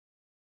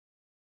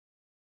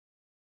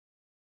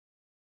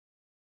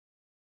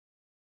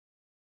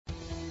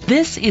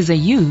This is a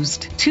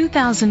used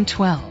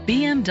 2012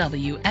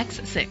 BMW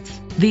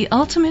X6, the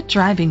ultimate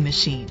driving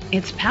machine.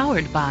 It's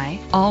powered by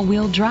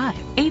all-wheel drive,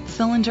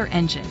 8-cylinder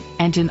engine,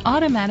 and an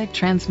automatic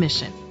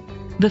transmission.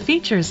 The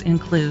features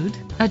include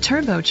a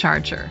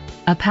turbocharger,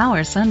 a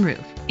power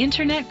sunroof,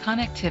 internet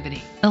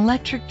connectivity,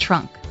 electric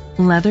trunk,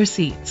 leather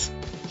seats,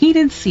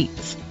 heated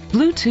seats,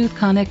 Bluetooth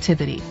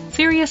connectivity,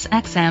 Sirius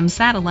XM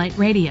satellite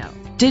radio,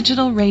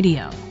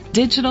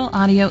 digital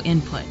audio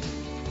input.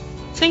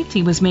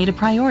 Safety was made a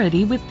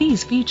priority with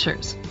these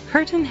features: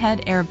 curtain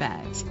head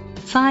airbags,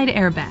 side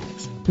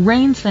airbags,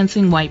 rain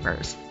sensing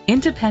wipers,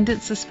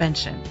 independent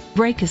suspension,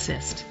 brake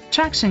assist,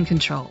 traction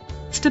control,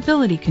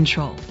 stability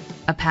control,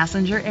 a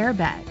passenger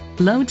airbag,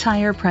 low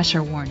tire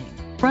pressure warning,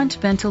 front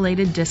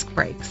ventilated disc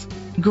brakes.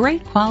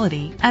 Great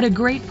quality at a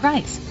great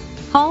price.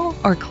 Call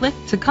or click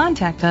to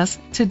contact us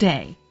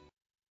today.